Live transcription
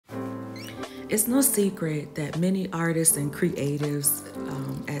It's no secret that many artists and creatives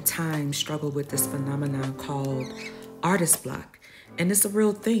at times struggle with this phenomenon called artist block. And it's a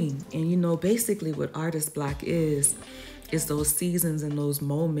real thing. And basically what artist block is those seasons and those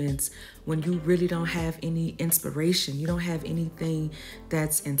moments when you really don't have any inspiration. You don't have anything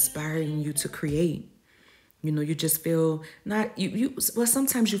that's inspiring you to create. You just feel not well,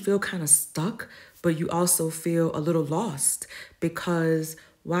 sometimes you feel kind of stuck, but you also feel a little lost because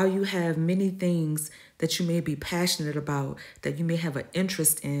while you have many things that you may be passionate about, that you may have an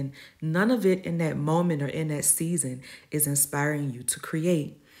interest in, none of it in that moment or in that season is inspiring you to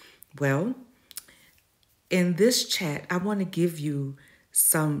create. Well, in this chat, I want to give you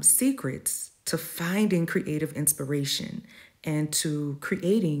some secrets to finding creative inspiration and to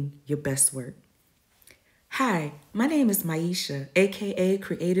creating your best work. Hi, my name is Maisha, aka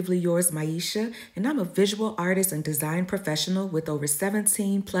Creatively Yours Maisha, and I'm a visual artist and design professional with over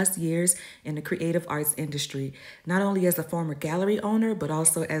 17 plus years in the creative arts industry, not only as a former gallery owner, but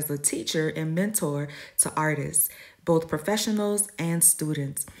also as a teacher and mentor to artists, both professionals and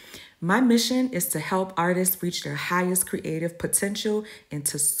students. My mission is to help artists reach their highest creative potential and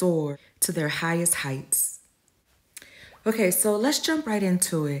to soar to their highest heights. Okay, so let's jump right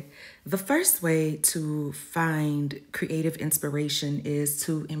into it. The first way to find creative inspiration is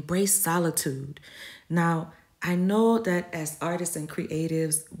to embrace solitude. Now, I know that as artists and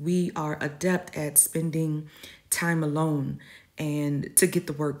creatives, we are adept at spending time alone and to get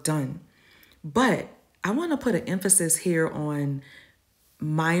the work done. But I want to put an emphasis here on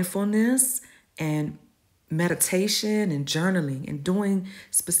mindfulness and meditation and journaling and doing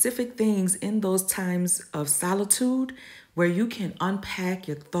specific things in those times of solitude where you can unpack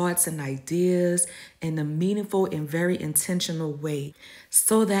your thoughts and ideas in a meaningful and very intentional way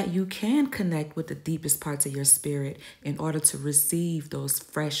so that you can connect with the deepest parts of your spirit in order to receive those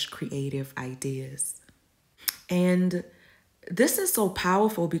fresh creative ideas. And this is so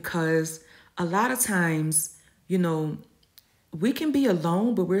powerful because a lot of times, we can be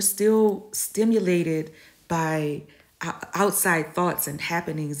alone, but we're still stimulated by outside thoughts and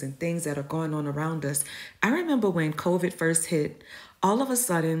happenings and things that are going on around us. I remember when COVID first hit, all of a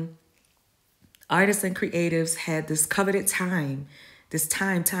sudden, artists and creatives had this coveted time, this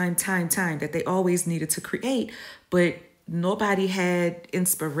time that they always needed to create, but nobody had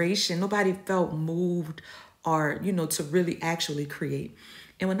inspiration. Nobody felt moved or, to really actually create.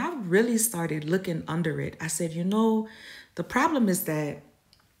 And when I really started looking under it, I said, the problem is that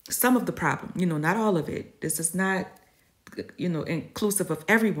some of the problem, not all of it. This is not, inclusive of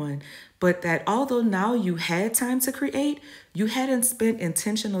everyone, but that although now you had time to create, you hadn't spent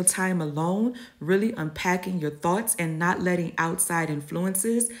intentional time alone, really unpacking your thoughts and not letting outside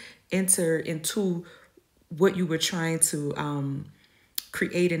influences enter into what you were trying to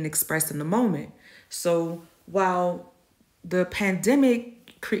create and express in the moment. So while the pandemic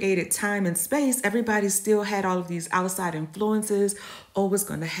created time and space, everybody still had all of these outside influences. Oh, what's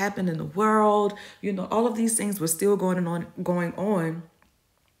going to happen in the world? All of these things were still going on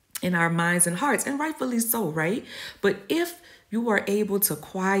in our minds and hearts, and rightfully so, right? But if you are able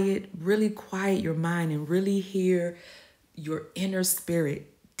to really quiet your mind and really hear your inner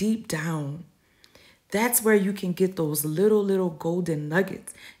spirit deep down, that's where you can get those little golden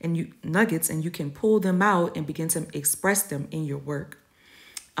nuggets and you can pull them out and begin to express them in your work.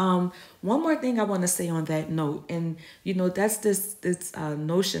 One more thing I want to say on that note, and that's this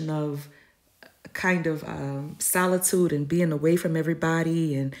notion of kind of solitude and being away from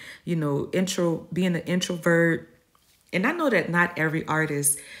everybody, and being an introvert. And I know that not every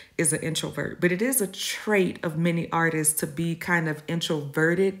artist is an introvert, but it is a trait of many artists to be kind of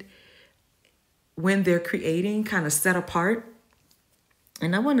introverted when they're creating, kind of set apart.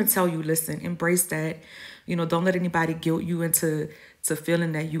 And I want to tell you, listen, embrace that. Don't let anybody guilt you into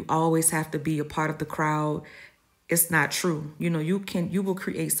feeling that you always have to be a part of the crowd. It's not true. You will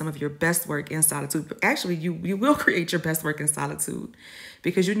create some of your best work in solitude. Actually, you will create your best work in solitude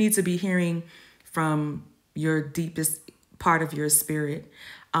because you need to be hearing from your deepest part of your spirit.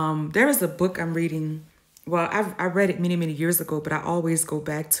 There is a book I'm reading. Well, I read it many years ago, but I always go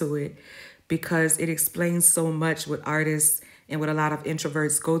back to it because it explains so much what artists and what a lot of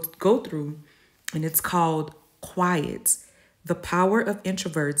introverts go through. And it's called Quiet: The Power of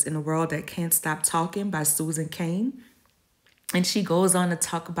Introverts in a World That Can't Stop Talking by Cain. And she goes on to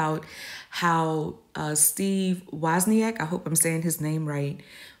talk about how Steve Wozniak, I hope I'm saying his name right,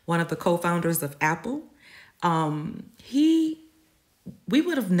 one of the co-founders of Apple, we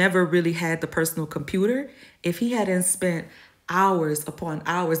would have never really had the personal computer if he hadn't spent hours upon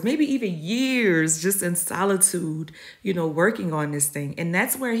hours, maybe even years, just in solitude, working on this thing. And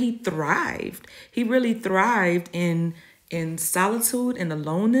that's where he thrived. He really thrived in solitude and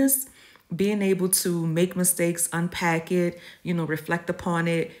aloneness, being able to make mistakes, unpack it, reflect upon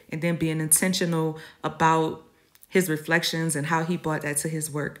it, and then being intentional about his reflections and how he brought that to his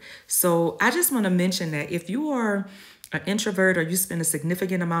work. So I just want to mention that if you are an introvert, or you spend a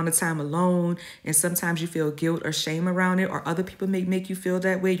significant amount of time alone, and sometimes you feel guilt or shame around it, or other people may make you feel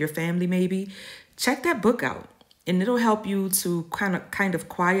that way, your family maybe, check that book out. And it'll help you to kind of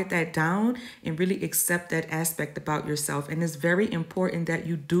quiet that down and really accept that aspect about yourself. And it's very important that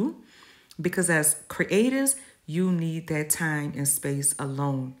you do, because as creatives, you need that time and space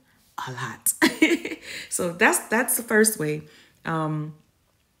alone a lot. So that's the first way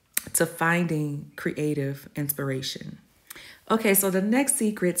to finding creative inspiration. Okay, so the next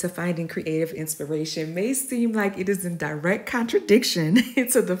secret to finding creative inspiration may seem like it is in direct contradiction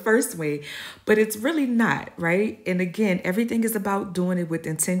to the first way, but it's really not, right? And again, everything is about doing it with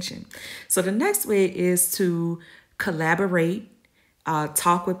intention. So the next way is to collaborate,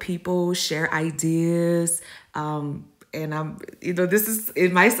 talk with people, share ideas. And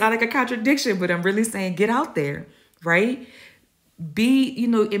it might sound like a contradiction, but I'm really saying get out there, right?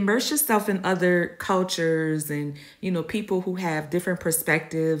 Immerse yourself in other cultures and, people who have different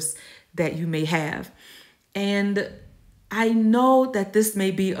perspectives that you may have. And I know that this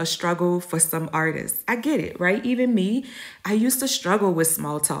may be a struggle for some artists. I get it, right? Even me, I used to struggle with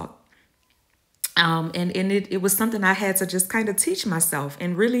small talk. And it was something I had to just kind of teach myself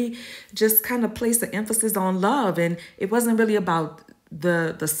and really just kind of place the emphasis on love. And it wasn't really about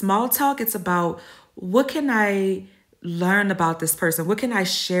the small talk. It's about, what can I learn about this person? What can I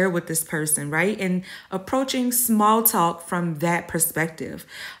share with this person, right? And approaching small talk from that perspective.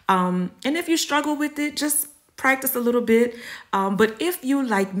 And if you struggle with it, just practice a little bit. But if you,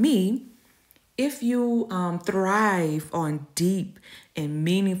 like me, if you thrive on deep and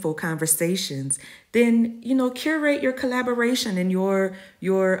meaningful conversations, then, curate your collaboration and your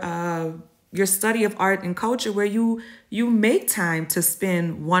study of art and culture, where you make time to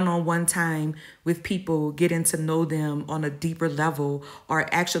spend one-on-one time with people, getting to know them on a deeper level, or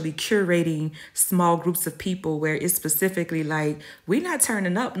actually curating small groups of people where it's specifically like, we're not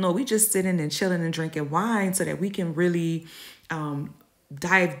turning up. No, we just sitting and chilling and drinking wine, so that we can really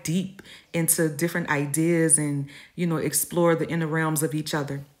dive deep into different ideas and, explore the inner realms of each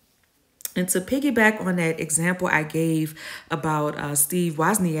other. And to piggyback on that example I gave about Steve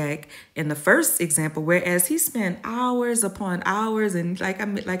Wozniak in the first example, whereas he spent hours upon hours and like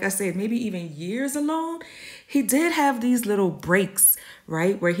I said, maybe even years alone, he did have these little breaks,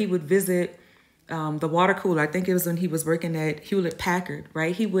 right, where he would visit the water cooler. I think it was when he was working at Hewlett Packard,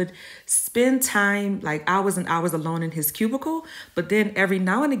 right? He would spend time, like hours and hours alone in his cubicle, but then every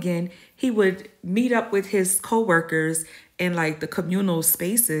now and again, he would meet up with his coworkers in like the communal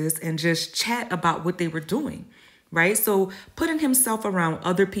spaces and just chat about what they were doing, right? So putting himself around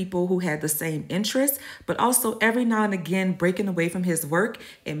other people who had the same interests, but also every now and again breaking away from his work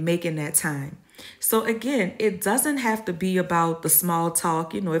and making that time. So again, it doesn't have to be about the small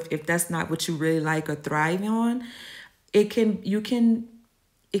talk, if that's not what you really like or thrive on. It can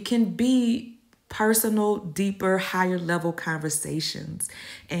be personal, deeper, higher level conversations.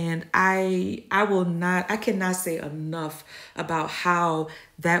 And I cannot say enough about how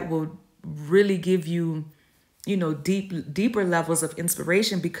that will really give you, deeper levels of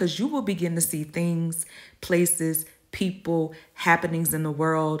inspiration, because you will begin to see things, places, people, happenings in the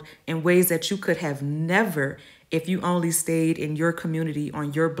world in ways that you could have never, if you only stayed in your community,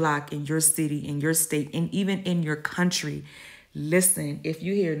 on your block, in your city, in your state, and even in your country. Listen, if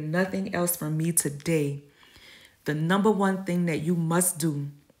you hear nothing else from me today, the number one thing that you must do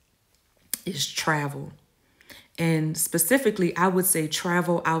is travel. And specifically, I would say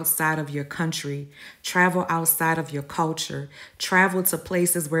travel outside of your country, travel outside of your culture, travel to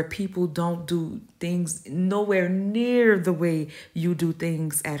places where people don't do things nowhere near the way you do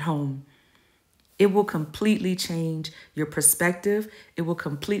things at home. It will completely change your perspective. It will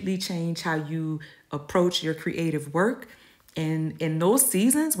completely change how you approach your creative work. And in those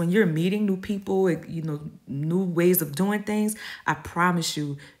seasons, when you're meeting new people, new ways of doing things, I promise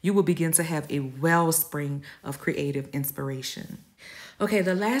you, you will begin to have a wellspring of creative inspiration. Okay,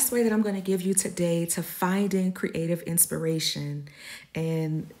 the last way that I'm going to give you today to finding creative inspiration,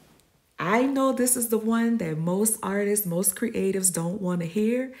 and I know this is the one that most artists, most creatives don't want to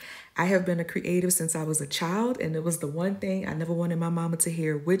hear. I have been a creative since I was a child, and it was the one thing I never wanted my mama to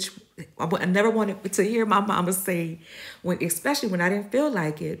hear, I never wanted to hear my mama say, especially when I didn't feel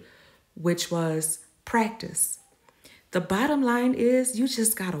like it, which was practice. The bottom line is you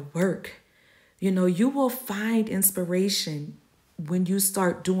just got to work. You know, you will find inspiration when you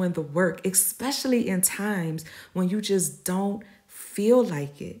start doing the work, especially in times when you just don't feel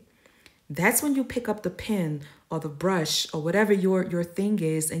like it. That's when you pick up the pen or the brush or whatever your thing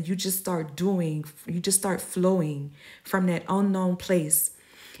is, and you just start doing, you just start flowing from that unknown place.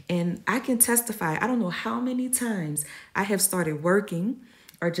 And I can testify, I don't know how many times I have started working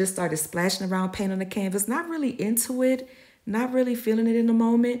or just started splashing around paint on the canvas, not really into it, not really feeling it in the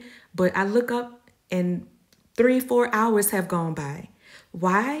moment, but I look up and 3-4 hours have gone by.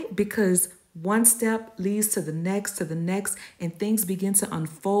 Why? Because one step leads to the next, and things begin to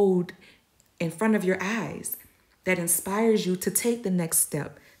unfold in front of your eyes that inspires you to take the next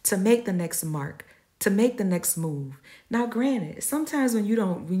step, to make the next mark, to make the next move. Now, granted, sometimes when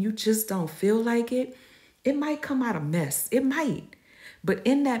you just don't feel like it, it might come out a mess. It might. But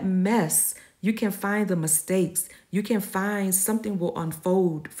in that mess, you can find the mistakes. You can find something will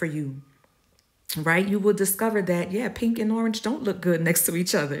unfold for you. Right? You will discover that, yeah, pink and orange don't look good next to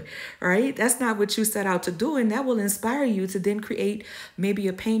each other, right? That's not what you set out to do. And that will inspire you to then create maybe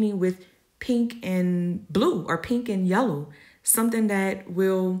a painting with pink and blue or pink and yellow, something that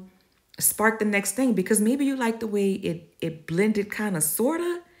will spark the next thing, because maybe you like the way it blended kind of, sort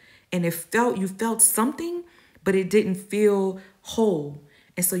of, and you felt something, but it didn't feel whole.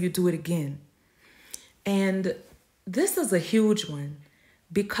 And so you do it again. And this is a huge one,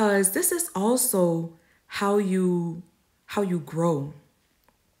 because this is also how you grow.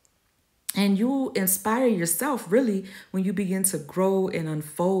 And you inspire yourself really when you begin to grow and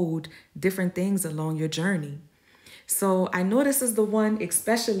unfold different things along your journey. So I know this is the one,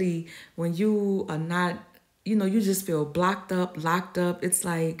 especially when you are not, you just feel blocked up, locked up. It's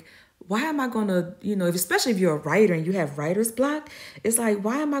like, why am I going to, especially if you're a writer and you have writer's block, it's like,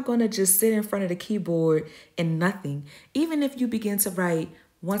 why am I going to just sit in front of the keyboard and nothing? Even if you begin to write,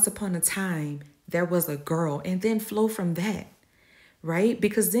 once upon a time, there was a girl, and then flow from that, right?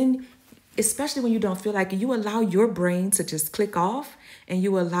 Because then, especially when you don't feel like it, you allow your brain to just click off, and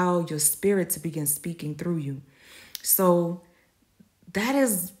you allow your spirit to begin speaking through you. So that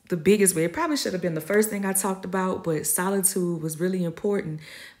is the biggest way. It probably should have been the first thing I talked about, but solitude was really important.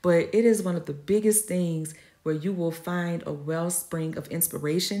 But it is one of the biggest things where you will find a wellspring of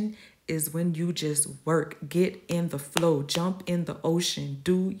inspiration is when you just work, get in the flow, jump in the ocean,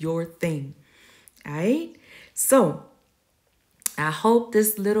 do your thing. All right. So I hope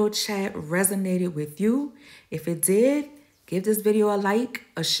this little chat resonated with you. If it did, give this video a like,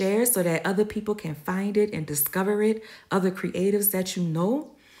 a share, so that other people can find it and discover it, other creatives that you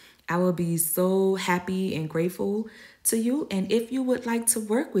know. I will be so happy and grateful to you. And if you would like to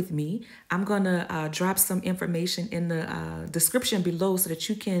work with me, I'm going to drop some information in the description below so that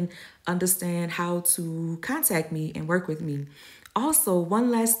you can understand how to contact me and work with me. Also,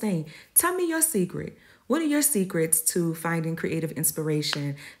 one last thing, tell me your secret. What are your secrets to finding creative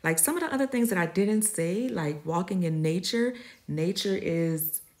inspiration? Like some of the other things that I didn't say, like walking in nature. Nature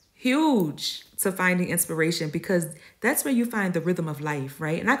is huge to finding inspiration, because that's where you find the rhythm of life,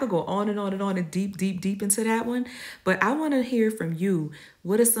 right? And I could go on and on and on and deep into that one. But I want to hear from you.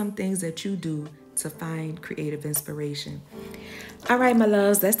 What are some things that you do to find creative inspiration? All right, my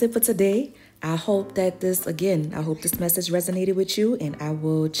loves, that's it for today. I hope this message resonated with you, and I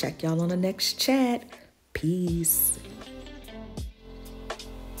will check y'all on the next chat. Peace.